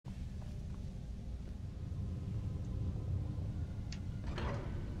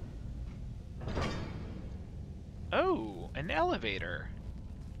An elevator.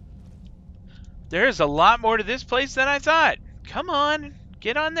 There's a lot more to this place than I thought. Come on,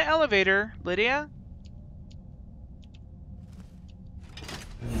 get on the elevator, Lydia.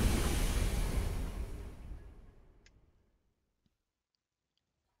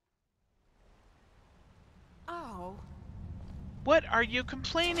 Oh. What are you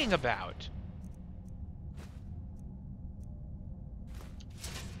complaining about?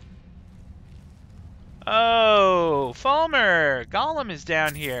 Oh, Falmer! Gollum is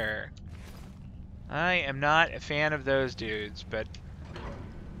down here. I am not a fan of those dudes, but...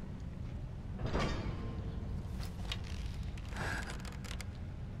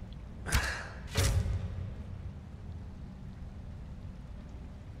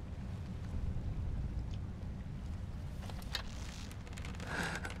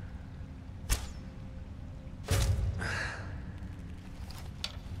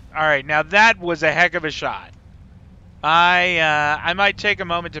 Alright, now that was a heck of a shot. I might take a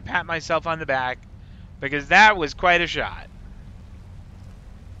moment to pat myself on the back, because that was quite a shot.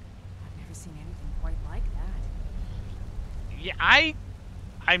 I've never seen anything quite like that. Yeah,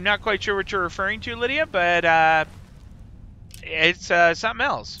 I'm not quite sure what you're referring to, Lydia, but it's something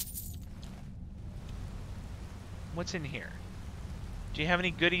else. What's in here? Do you have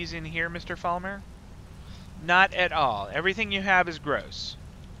any goodies in here, Mr. Falmer? Not at all. Everything you have is gross.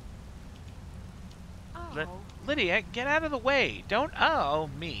 Oh. Lydia, get out of the way. Don't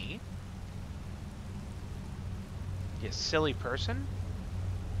me. You silly person.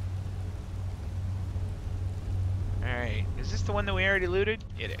 Alright, is this the one that we already looted?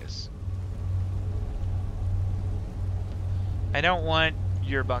 It is. I don't want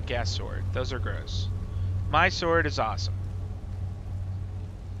your bunk-ass sword. Those are gross. My sword is awesome.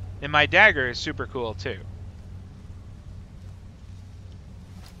 And my dagger is super cool, too.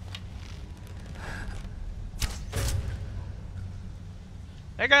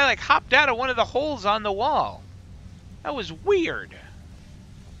 That guy, like, hopped out of one of the holes on the wall. That was weird.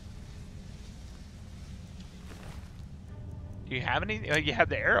 Do you have any? You have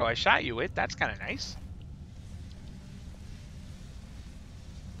the arrow I shot you with. That's kind of nice.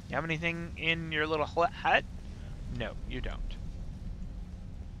 You have anything in your little hut? No, you don't.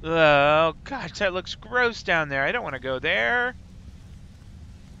 Oh, gosh, that looks gross down there. I don't want to go there.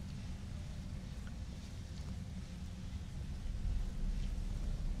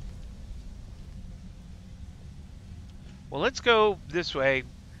 Well, let's go this way.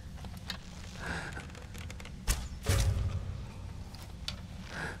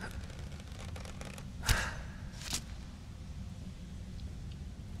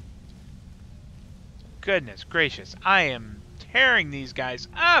 Goodness gracious, I am tearing these guys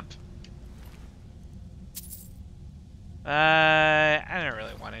up! I don't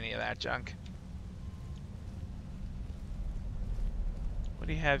really want any of that junk. What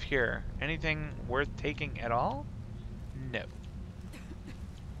do you have here? Anything worth taking at all? No.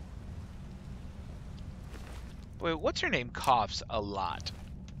 Wait, what's her name coughs a lot?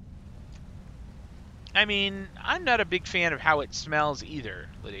 I mean, I'm not a big fan of how it smells either,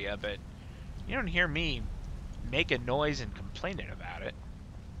 Lydia, but you don't hear me make a noise and complaining about it.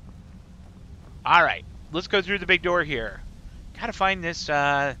 Alright, let's go through the big door here. Gotta find this,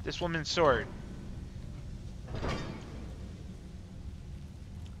 this woman's sword.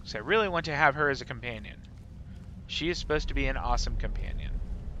 So I really want to have her as a companion. She is supposed to be an awesome companion.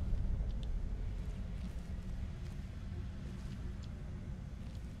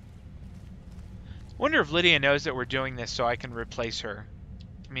 Wonder if Lydia knows that we're doing this so I can replace her.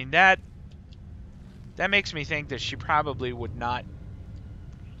 I mean, that makes me think that she probably would not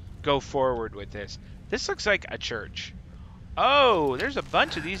go forward with this. This looks like a church. Oh, there's a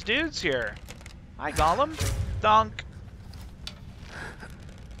bunch of these dudes here. Hi, Gollum. Thunk.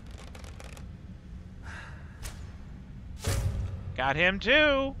 Got him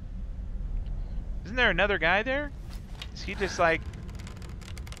too. Isn't there another guy there? Is he just like...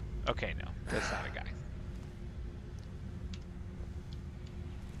 Okay, no. That's not a guy.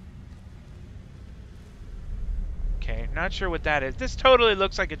 Okay, not sure what that is. This totally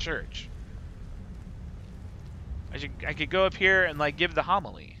looks like a church. I could go up here and like give the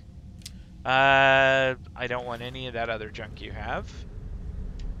homily. I don't want any of that other junk you have.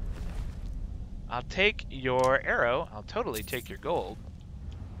 I'll take your arrow. I'll totally take your gold.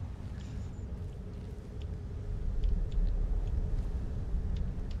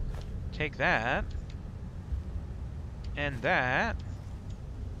 Take that. And that.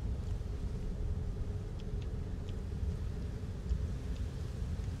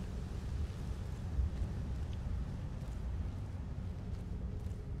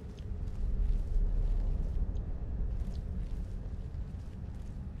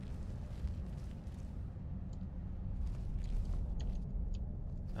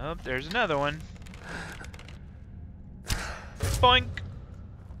 Oh, there's another one. Boink!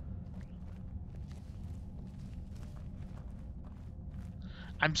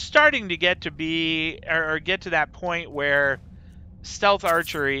 I'm starting to get to be, or get to that point where stealth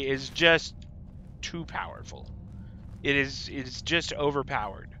archery is just too powerful. It is just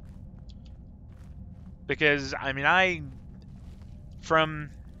overpowered. Because, I mean, ooh,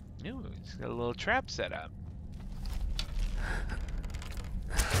 it's got a little trap set up.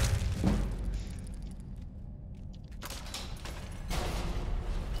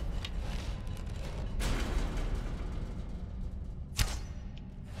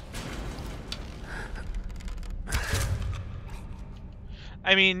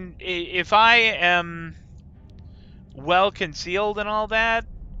 I mean, if I am well concealed and all that,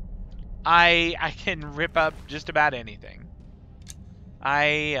 I can rip up just about anything.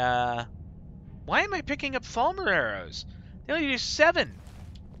 Why am I picking up Falmer arrows? They only do 7.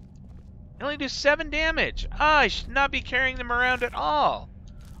 They only do 7 damage. Ah, I should not be carrying them around at all.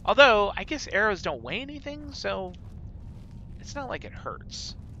 Although, I guess arrows don't weigh anything, so it's not like it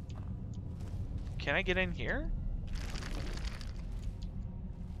hurts. Can I get in here?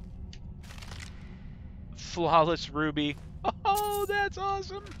 Flawless ruby. Oh, that's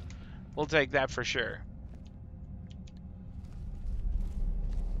awesome. We'll take that for sure.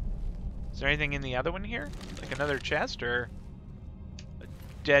 Is there anything in the other one here? Like another chest or a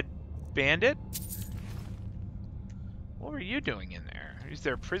dead bandit? What were you doing in there? He's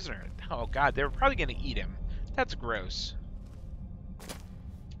their prisoner. Oh god, they were probably going to eat him. That's gross.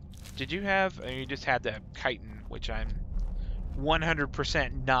 Did you have... Oh, you just had the chitin, which I'm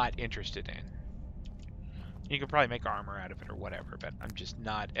 100% not interested in. You could probably make armor out of it or whatever, but I'm just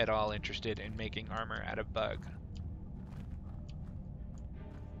not at all interested in making armor out of bug.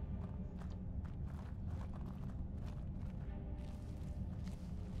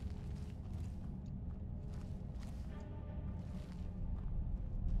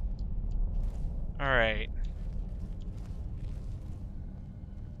 Alright.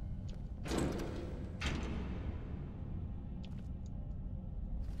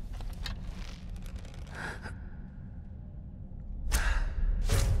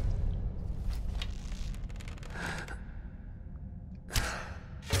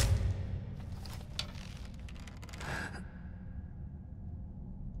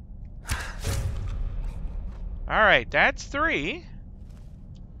 Alright, that's 3.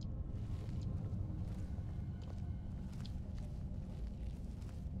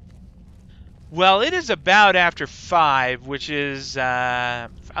 Well, it is about after 5, which is,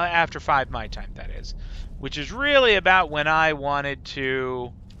 after 5 my time, that is. Which is really about when I wanted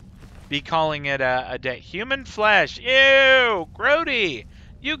to be calling it a day. Human flesh! Ew! Grody!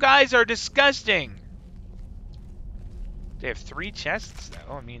 You guys are disgusting! They have 3 chests,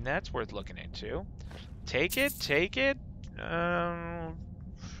 though. I mean, that's worth looking into. Take it, take it.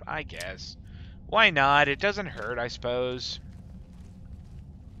 I guess. Why not? It doesn't hurt, I suppose.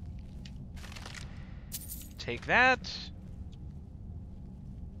 Take that.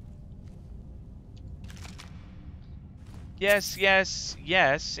 Yes, yes,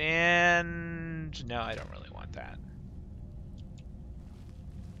 yes, and no, I don't really want that.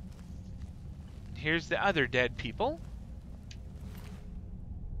 Here's the other dead people.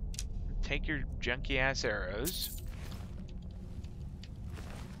 Take your junky ass arrows.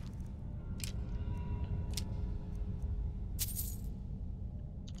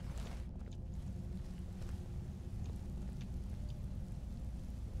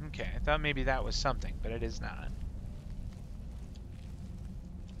 Okay, I thought maybe that was something, but it is not.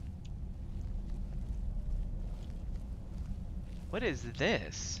 What is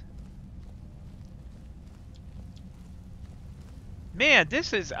this? Man,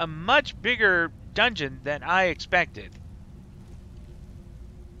 this is a much bigger dungeon than I expected.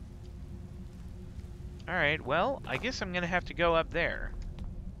 Alright, well, I guess I'm gonna have to go up there.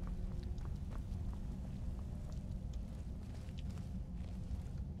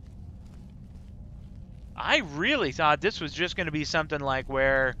 I really thought this was just gonna be something like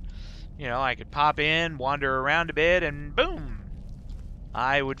where, you know, I could pop in, wander around a bit, and boom!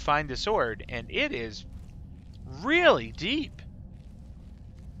 I would find the sword, and it is really deep.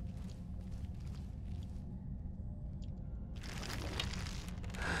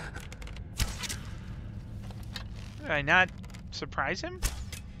 Did I not surprise him?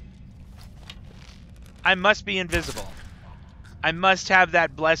 I must be invisible. I must have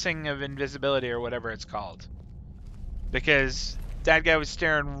that blessing of invisibility or whatever it's called. Because that guy was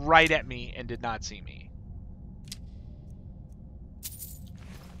staring right at me and did not see me.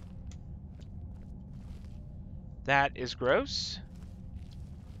 That is gross.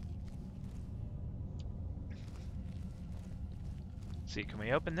 Let's see, can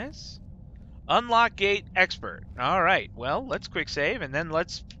we open this? Unlock gate expert. All right, well, let's quick save and then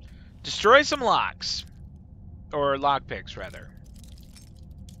let's destroy some locks. Or lockpicks, rather.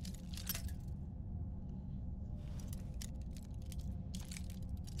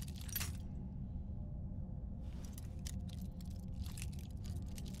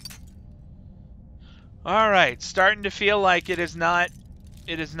 All right, starting to feel like it is not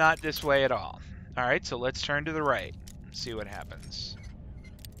this way at all. All right, so let's turn to the right and see what happens.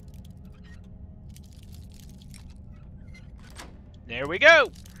 There we go.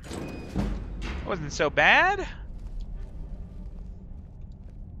 Wasn't so bad.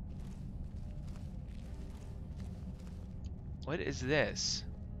 What is this?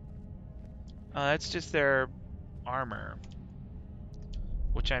 That's just their armor,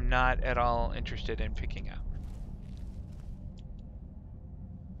 which I'm not at all interested in picking up.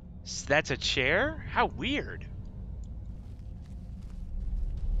 So that's a chair? How weird.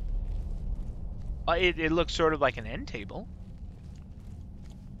 It looks sort of like an end table.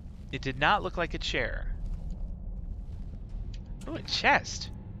 It did not look like a chair. Oh, a chest.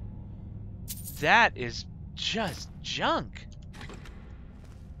 That is just junk.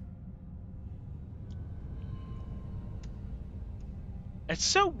 It's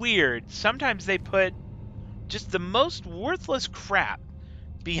so weird. Sometimes they put just the most worthless crap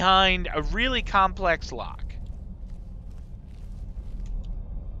behind a really complex lock.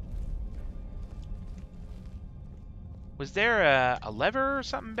 Was there a lever or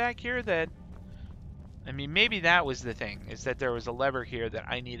something back here that... I mean, maybe that was the thing, is that there was a lever here that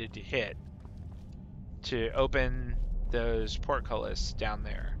I needed to hit to open those portcullis down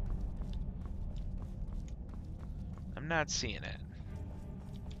there. I'm not seeing it.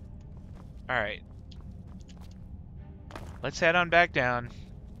 Alright. Let's head on back down.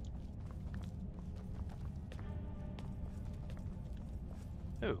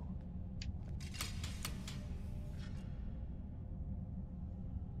 Ooh.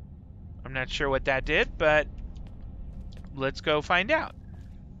 I'm not sure what that did, but let's go find out.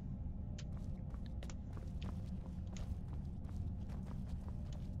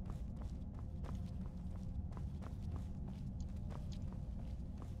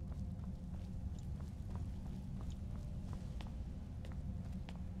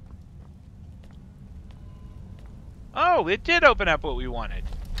 Oh, it did open up what we wanted.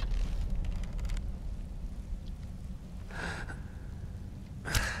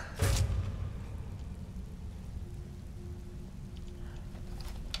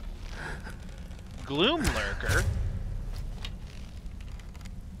 Gloom lurker?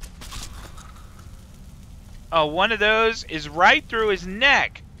 Oh, one of those is right through his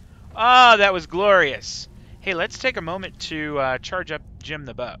neck. Oh, that was glorious. Hey, let's take a moment to charge up Jim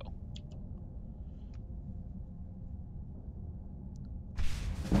the bow.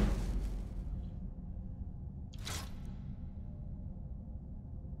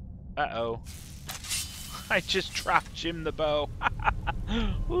 Uh-oh. I just dropped Jim the bow.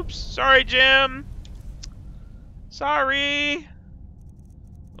 Oops. Sorry, Jim. Sorry.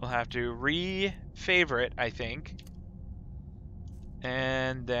 We'll have to re-favorite, I think.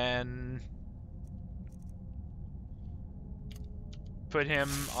 And then put him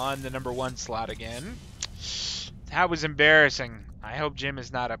on the #1 slot again. That was embarrassing. I hope Jim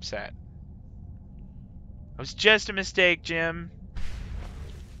is not upset. It was just a mistake, Jim.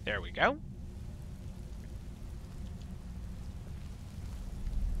 There we go.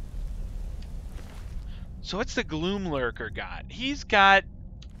 So what's the Gloom Lurker got? He's got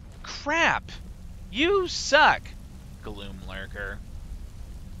crap. You suck, Gloom Lurker.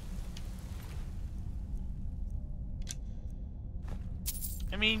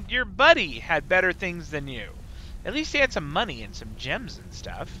 I mean, your buddy had better things than you. At least he had some money and some gems and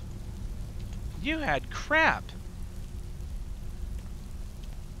stuff. You had crap.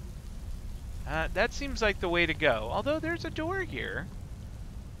 That seems like the way to go. Although there's a door here.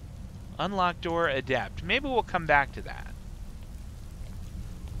 Unlock door adept. Maybe we'll come back to that.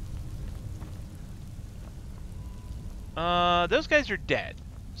 Those guys are dead.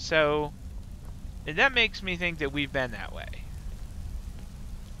 So that makes me think that we've been that way.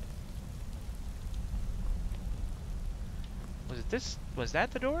 Was it this? Was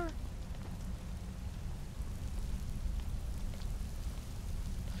that the door?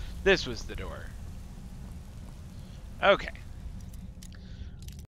 This was the door. Okay.